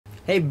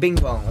Hey Bing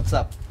Bong, what's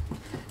up?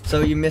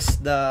 So you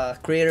missed the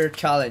creator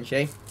challenge,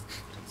 eh?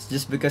 It's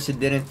just because you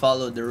didn't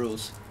follow the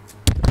rules.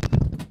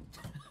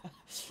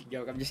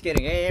 Joke, I'm just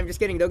kidding. Hey, I'm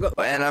just kidding, don't go.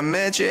 When I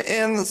met you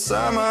in the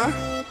summer,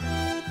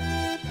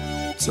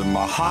 to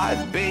my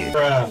heartbeat.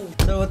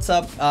 So what's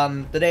up?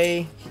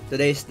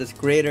 Today's the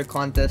creator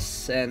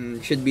contest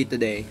and should be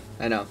today.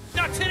 I know.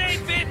 Not today,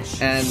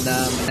 bitch.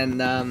 And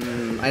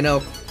I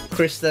know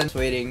Kristen's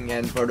waiting,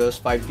 and for those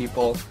 5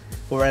 people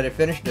who already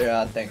finished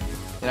their thing,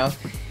 you know.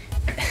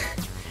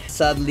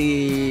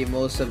 Sadly,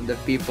 most of the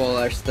people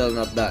are still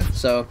not done.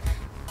 So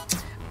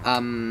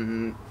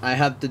I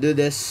have to do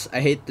this. I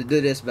hate to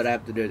do this, but I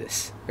have to do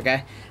this.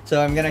 Okay?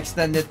 So I'm gonna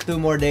extend it 2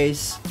 more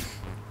days.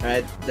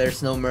 Alright?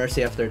 There's no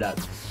mercy after that.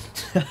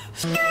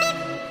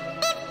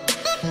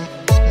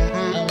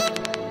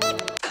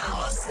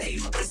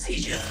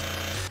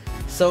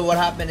 So what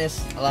happened is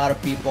a lot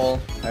of people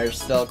are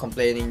still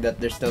complaining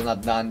that they're still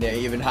not done. They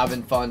even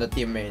haven't found a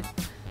teammate.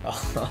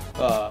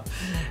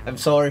 I'm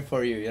sorry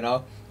for you, you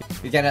know.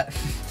 You're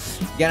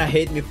gonna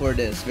hate me for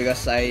this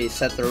because I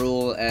set the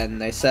rule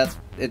and I set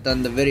it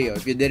on the video.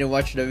 If you didn't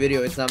watch the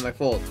video, it's not my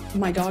fault.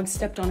 My dog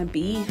stepped on a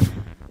bee.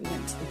 We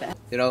went to the vet.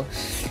 You know,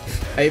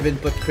 I even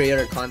put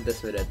creator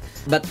contest with it.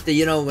 But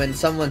you know, when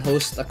someone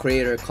hosts a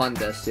creator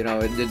contest, you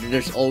know,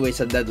 there's always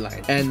a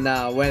deadline. And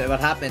what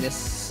happened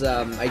is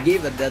I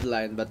gave a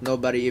deadline, but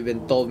nobody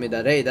even told me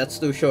that, hey, that's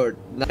too short.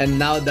 And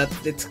now that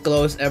it's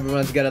close,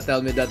 everyone's gonna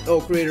tell me that,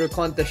 oh, creator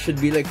contest should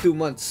be like 2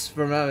 months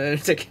from now. And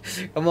it's like,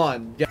 come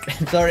on.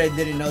 I'm sorry I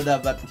didn't know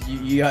that, but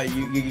you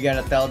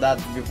gotta tell that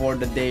before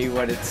the day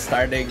when it's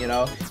starting, you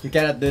know. You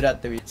cannot do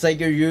that to me. It's like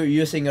you're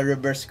using a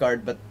reverse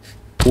card, but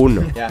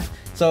Uno. yeah.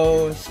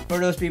 So for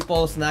those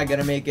people who's not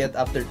gonna make it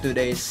after 2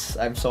 days,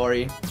 I'm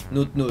sorry.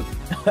 Noot noot.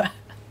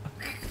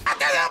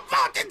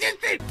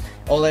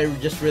 All I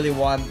just really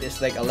want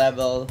is like a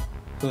level,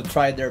 to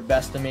try their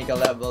best to make a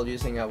level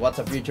using a What's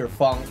a Future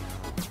Funk,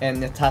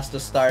 and it has to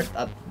start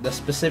at the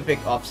specific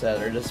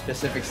offset or the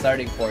specific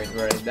starting point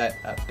where that.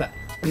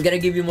 I'm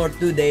gonna give you more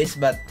 2 days,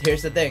 but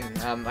here's the thing.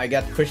 I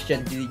got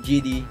Christian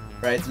GD,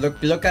 right?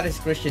 Look at his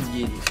Christian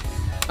GD.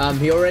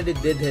 He already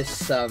did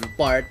his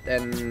part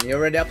and he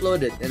already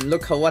uploaded, and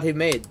look what he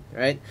made,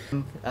 right?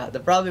 The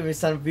problem with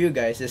some of you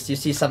guys is you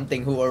see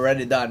something who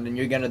already done and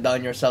you're gonna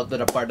down yourself to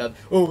the part that,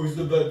 oh, he's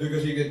the best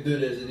because he can do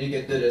this and he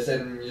can do this,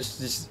 and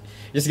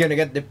just gonna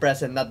get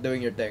depressed and not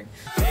doing your thing.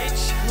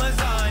 Bitch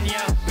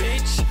lasagna,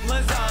 bitch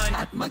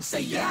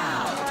lasagna.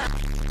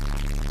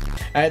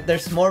 Alright,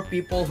 there's more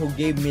people who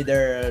gave me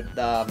their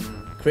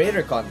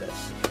creator contest.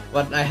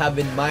 What I have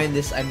in mind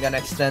is I'm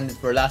gonna extend it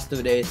for last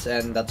 2 days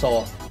and that's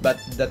all. But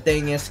the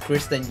thing is,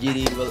 Kristen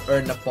GD will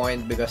earn a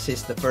point because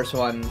he's the first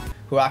one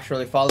who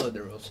actually followed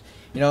the rules.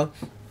 You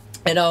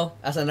know,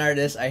 as an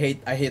artist, I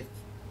hate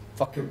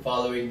fucking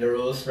following the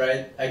rules,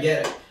 right? I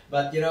get it.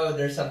 But you know,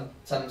 there's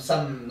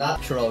some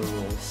natural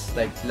rules.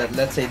 Like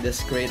let's say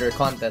this creator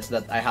contest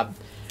that I have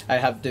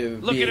to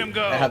Look at him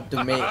go. I have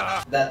to make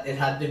that it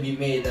had to be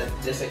made at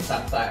this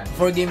exact time.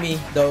 Forgive me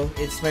though,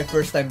 it's my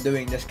first time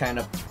doing this kind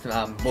of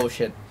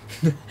bullshit.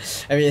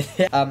 I mean,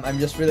 I'm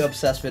just really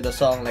obsessed with the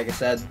song. Like I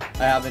said,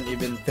 I haven't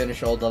even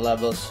finished all the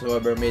levels.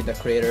 Whoever made the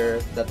creator,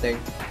 that thing.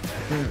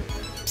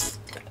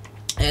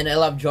 And I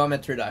love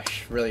Geometry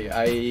Dash. Really,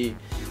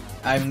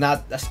 I'm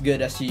not as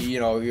good as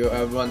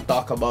everyone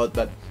talk about,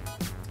 but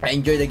I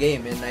enjoy the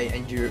game and I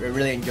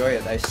really enjoy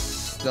it. I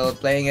still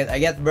playing it. I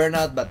get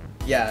burnout, but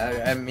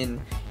yeah, I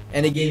mean,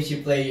 any games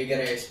you play, you're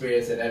gonna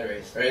experience it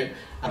anyways, right?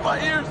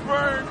 My ears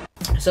burn.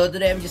 So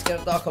today I'm just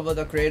gonna talk about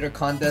the creator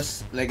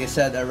contest. Like I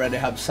said, I already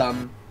have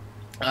some.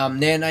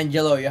 Nan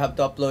Angelo, you have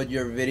to upload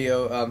your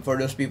video. For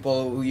those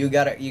people who you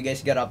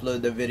guys gotta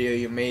upload the video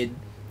you made.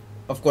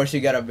 Of course, you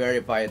gotta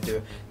verify it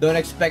too. Don't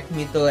expect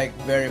me to like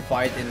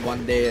verify it in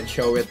 1 day and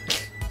show it.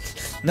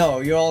 No,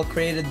 you all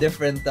created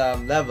different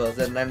levels,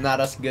 and I'm not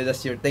as good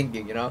as you're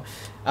thinking. You know.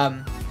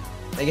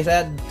 Like I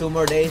said, 2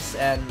 more days,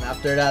 and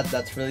after that,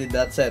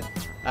 that's it.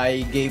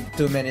 I gave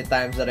too many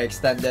times that I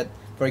extended.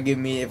 Forgive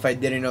me if I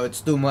didn't know it's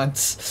 2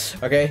 months.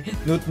 Okay,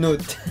 noot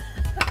noot.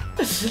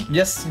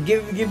 Just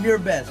give your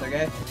best.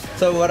 Okay.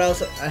 So what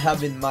else I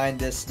have in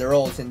mind is the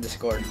roles in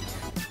Discord.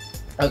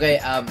 Okay,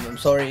 I'm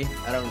sorry.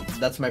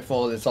 That's my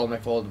fault. It's all my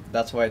fault.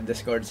 That's why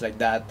Discord's like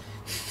that.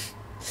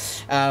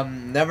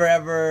 Never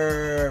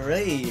ever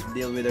really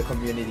deal with the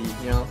community.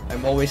 You know,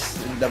 I'm always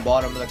in the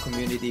bottom of the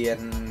community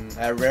and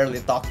I rarely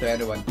talk to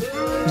anyone.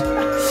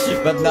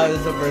 But now this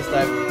is the first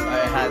time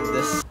I had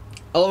this.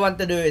 All I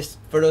want to do is,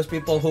 for those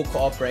people who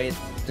cooperate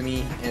to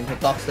me and who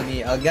talks to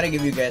me, I'm gonna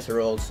give you guys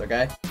roles,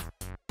 okay?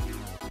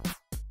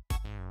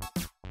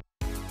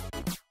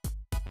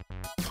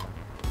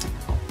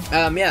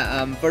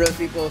 For those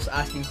people who's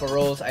asking for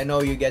roles, I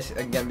know you guys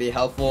are gonna be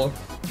helpful,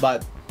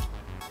 but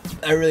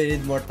I really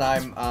need more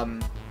time.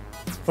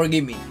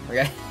 Forgive me,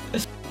 okay?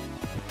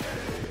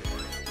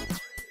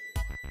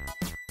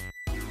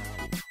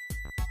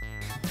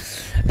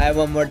 I have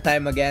one more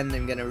time again.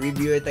 I'm gonna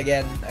review it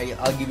again.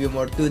 I'll give you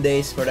more 2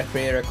 days for the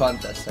creator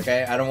contest,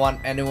 okay? I don't want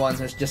anyone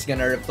who's just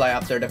gonna reply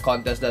after the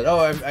contest that,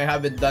 oh, I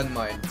haven't done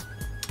mine.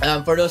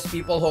 For those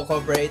people who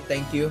cooperate,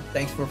 thank you.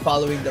 Thanks for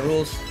following the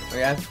rules.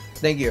 Okay,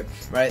 thank you.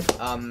 Right.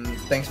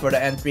 Thanks for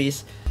the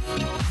entries.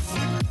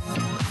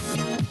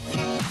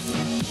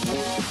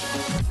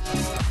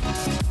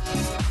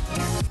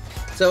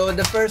 So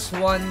the first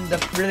one, the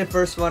really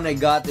first one I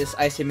got is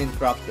Icy Mint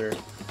Crofter.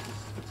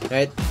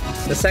 Right.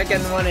 The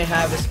second one I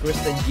have is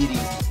Kristen GD.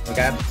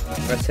 Okay,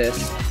 that's his.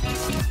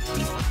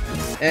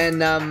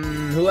 And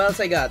who else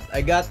I got?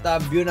 I got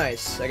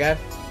Bunice. Okay.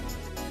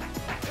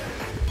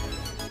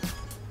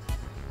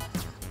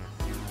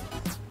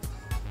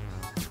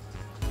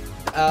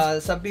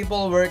 Some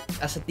people work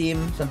as a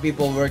team, some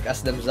people work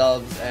as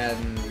themselves,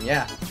 and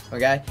yeah,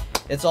 okay.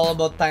 It's all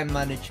about time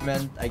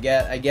management. I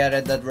get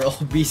it that we're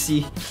all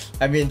busy.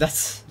 I mean,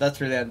 that's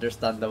really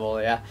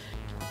understandable, yeah.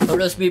 So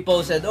those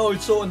people said, "Oh,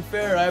 it's so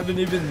unfair. I haven't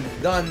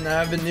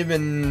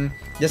even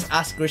just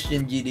asked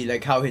Christian GD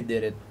like how he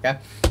did it." Okay.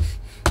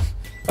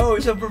 Oh,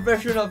 he's a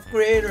professional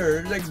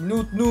creator, like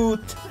noot.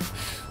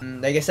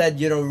 Like I said,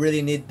 you don't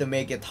really need to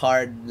make it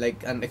hard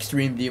like an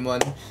extreme demon.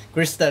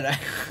 Kristen,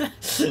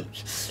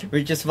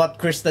 which is what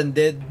Kristen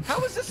did. How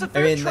is this a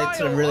fair I mean, trial?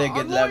 it's a really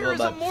good level,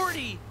 but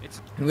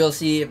we'll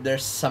see if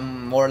there's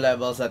some more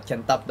levels that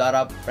can top that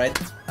up, right?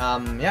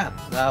 Yeah,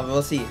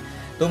 we'll see.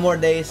 2 more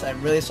days.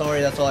 I'm really sorry.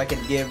 That's all I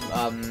can give.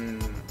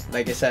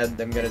 Like I said,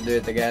 I'm gonna do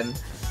it again.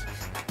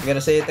 I'm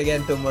gonna say it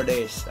again. 2 more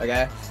days.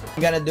 Okay. What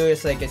I'm gonna do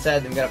is, like I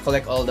said, I'm gonna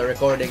collect all the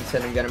recordings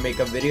and I'm gonna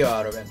make a video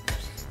out of it.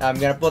 I'm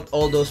gonna put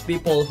all those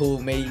people who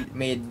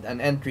made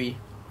an entry,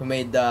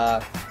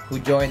 who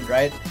joined,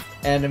 right?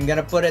 And I'm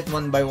gonna put it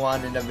one by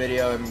one in the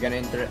video. I'm gonna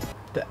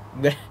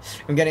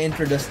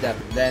introduce them.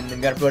 Then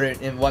I'm gonna put it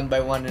in one by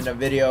one in the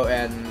video,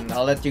 and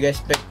I'll let you guys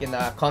pick in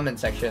the comment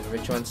section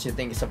which ones you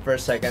think is the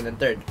first, second, and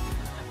third.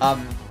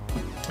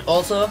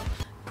 Also,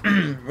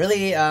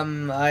 really,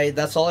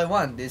 that's all I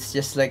want. It's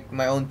just like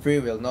my own free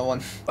will. No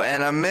one.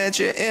 When I met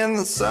you in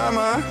the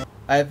summer.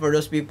 For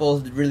those people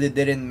who really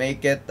didn't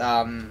make it,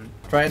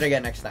 try it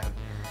again next time.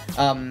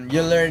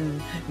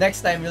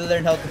 Next time you'll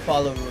learn how to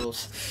follow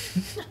rules.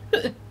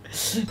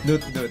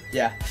 Noot,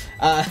 yeah.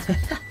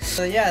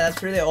 So yeah,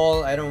 that's really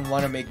all. I don't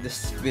want to make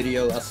this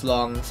video as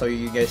long so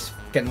you guys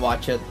can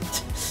watch it.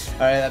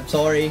 Alright, I'm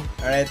sorry.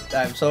 Alright,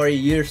 I'm sorry,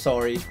 you're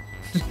sorry.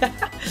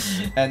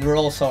 And we're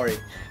all sorry.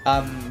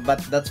 But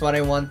that's what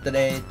I want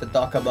today to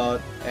talk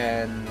about.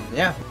 And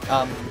yeah,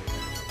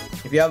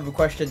 if you have a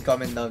question,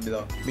 comment down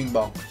below. Bing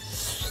bong.